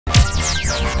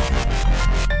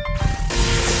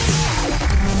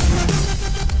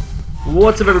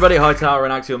What's up, everybody? Hightower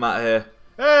and AxialMatt here.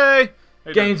 Hey!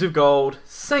 Games with Gold,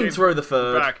 Saints Row the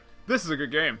Third. Back. This is a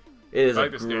good game. It is a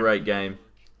great game.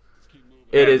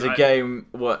 It is a game.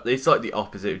 What? It's like the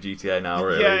opposite of GTA now,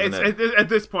 really. Yeah, isn't it? at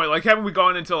this point, like, haven't we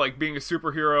gone into like being a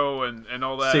superhero and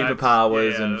all that?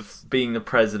 Superpowers and being the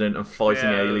president and fighting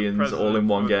aliens all in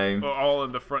one game. All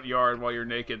in the front yard while you're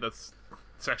naked. This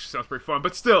actually sounds pretty fun,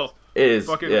 but still, it is.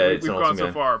 We've gone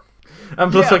so far.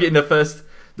 And plus, like in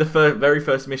the very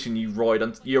first mission,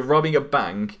 you're robbing a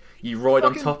bank. You ride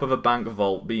on top of a bank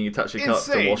vault, being attached to a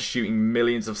helicopter while shooting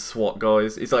millions of SWAT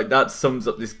guys. It's like that sums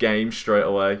up this game straight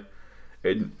away.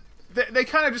 They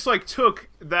kind of just like took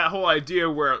that whole idea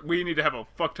where we need to have a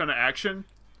fuck ton of action,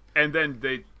 and then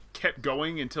they kept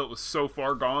going until it was so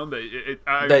far gone that it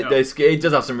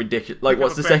does have some ridiculous. Like,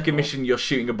 what's the second mission? You're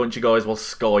shooting a bunch of guys while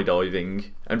skydiving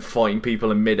and fighting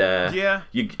people in midair. Yeah.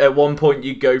 At one point,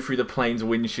 you go through the plane's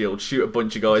windshield, shoot a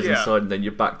bunch of guys inside, and then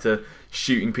you're back to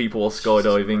shooting people while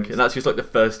skydiving. And that's just like the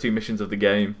first two missions of the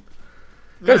game.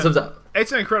 Yeah.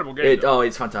 It's an incredible game.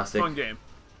 It's fantastic. Fun game.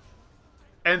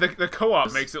 And the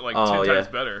co-op makes it like 10 times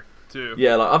better too.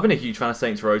 Yeah, like I've been a huge fan of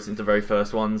Saints Row since the very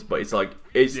first ones, but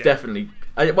it's definitely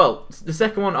well, the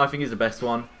second one I think is the best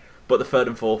one, but the third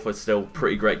and fourth are still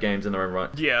pretty great games in their own right.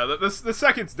 Yeah, the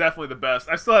second's definitely the best.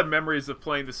 I still have memories of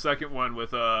playing the second one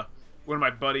with one of my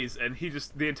buddies, and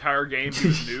the entire game he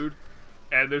was nude.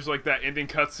 And there's like that ending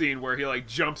cutscene where he like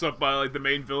jumps up by like the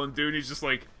main villain dude. And he's just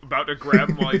like about to grab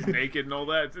him while he's naked and all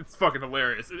that. It's fucking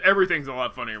hilarious. Everything's a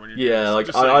lot funnier when you're doing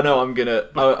this. I know I'm gonna.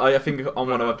 I think on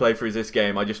one of my playthroughs this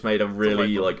game, I just made a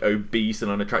really like obese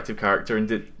and unattractive character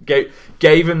and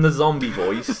gave him the zombie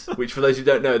voice. Which, for those who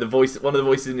don't know, one of the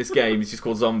voices in this game is just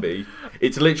called Zombie.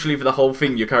 It's literally for the whole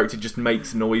thing. Your character just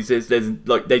makes noises. They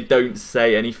don't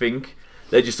say anything.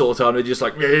 They're just all the time. They're just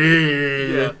like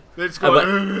they just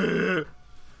go.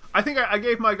 I think I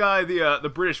gave my guy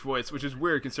the British voice, which is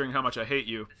weird considering how much I hate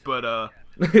you. But oh,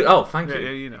 thank you. Yeah,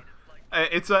 you know, I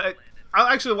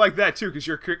actually like that too because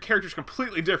your character's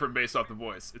completely different based off the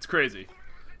voice. It's crazy.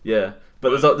 Yeah,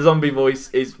 but the zombie voice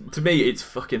is, to me, it's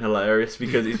fucking hilarious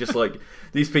because it's just like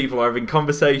these people are having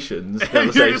conversations.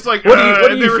 And you're just like, what do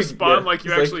you think? Respond like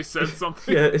you actually said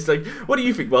something. Yeah, it's like, what do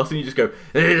you think, Boss? And you just go,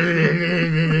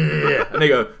 and they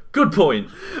go, good point.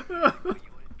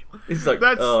 It's like,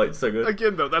 it's so good.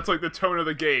 Again, though, that's like the tone of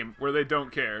the game, where they don't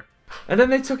care. And then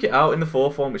they took it out in the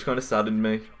fourth one, which kind of saddened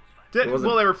me.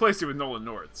 Well, they replaced it with Nolan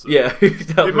North. So yeah.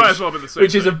 It might as well have been the same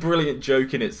Which is thing. a brilliant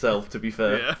joke in itself, to be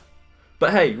fair. Yeah.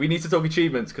 But hey, we need to talk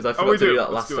achievements, because I forgot to do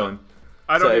that last time.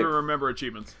 I don't even remember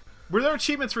achievements. Were there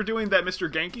achievements for doing that Mr.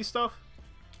 Genki stuff?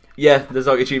 Yeah, there's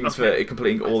like achievements for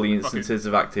completing all the instances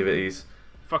of activities.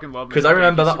 Fucking love Mr. Because I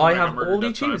remember that I have Murder all the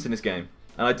achievements in this game.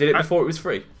 And I did it before it was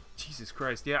free. Jesus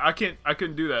Christ! Yeah, I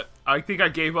couldn't do that. I think I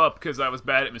gave up because I was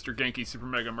bad at Mr. Genki Super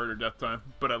Mega Murder Death Time,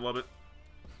 but I love it.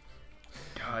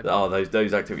 God. Oh,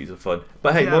 those activities are fun.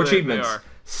 But hey, more achievements.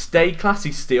 Stay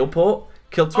classy, Steelport.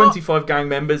 Kill 25 gang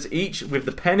members each with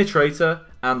the penetrator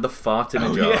and the fart in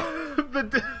a jar.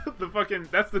 Yeah, the fucking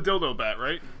that's the dildo bat,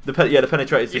 right? The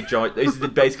penetrator is the giant. This is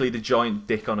basically the giant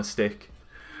dick on a stick.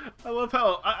 I love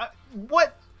how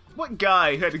What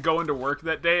guy had to go into work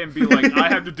that day and be like, I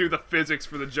have to do the physics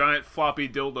for the giant floppy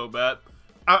dildo bat?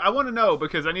 I want to know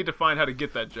because I need to find how to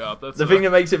get that job. That's the thing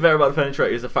that makes it very about the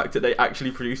penetrator is the fact that they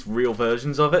actually produce real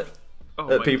versions of it.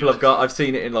 That people have got. I've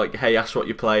seen it in like Hey Ask What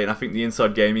You Play, and I think the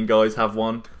Inside Gaming guys have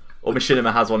one. Or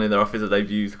Machinima has one in their office that they've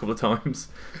used a couple of times.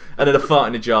 And then a fart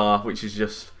in a jar, which is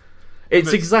just...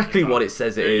 It's exactly what it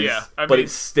says it is, but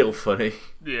it's still funny.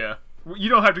 Yeah. You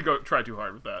don't have to try too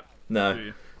hard with that.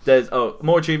 No. There's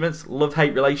more achievements.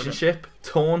 Love-hate relationship,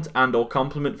 taunt and or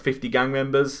compliment 50 gang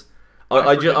members.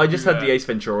 I just had the Ace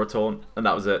Ventura taunt, and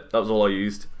that was it. That was all I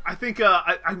used. I think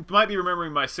I might be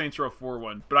remembering my Saints Row 4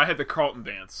 one, but I had the Carlton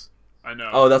dance. I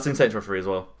know. Oh, that's in Saints Row 3 as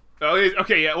well. Oh,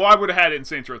 okay, yeah. Well, I would have had it in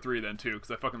Saints Row 3 then too, because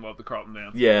I fucking love the Carlton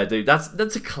dance. Yeah, dude,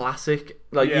 that's a classic.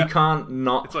 Like you can't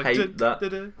not hate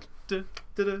that.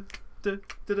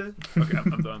 Okay,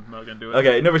 I'm done. I'm not gonna do it.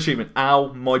 Okay, another achievement.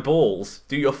 Ow, my balls.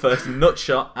 Do your first nut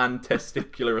shot and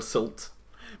testicular assault.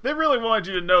 They really wanted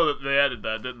you to know that they added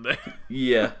that, didn't they?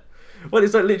 Yeah. Well,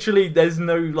 it's like literally there's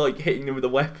no like hitting them with a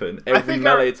weapon. Every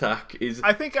melee attack is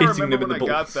hitting them in the balls. I remember when I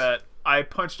got that, I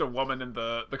punched a woman in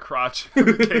the crotch and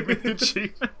it gave me the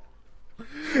achievement.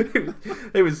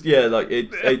 It was,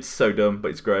 it's so dumb,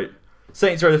 but it's great.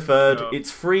 Saints Row the Third,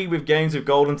 it's free with Games with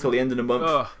Gold until the end of the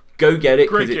month. Go get it,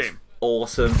 because it's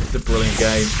awesome. It's a brilliant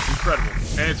game. Incredible.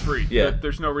 And it's free. Yeah.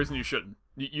 There's no reason you shouldn't.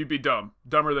 You'd be dumb.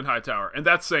 Dumber than Hightower. And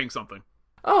that's saying something.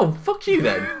 Oh, fuck you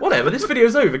then. Whatever, this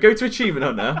video's over. Go to Achievement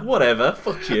Hunter. Whatever,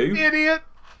 fuck you. Idiot!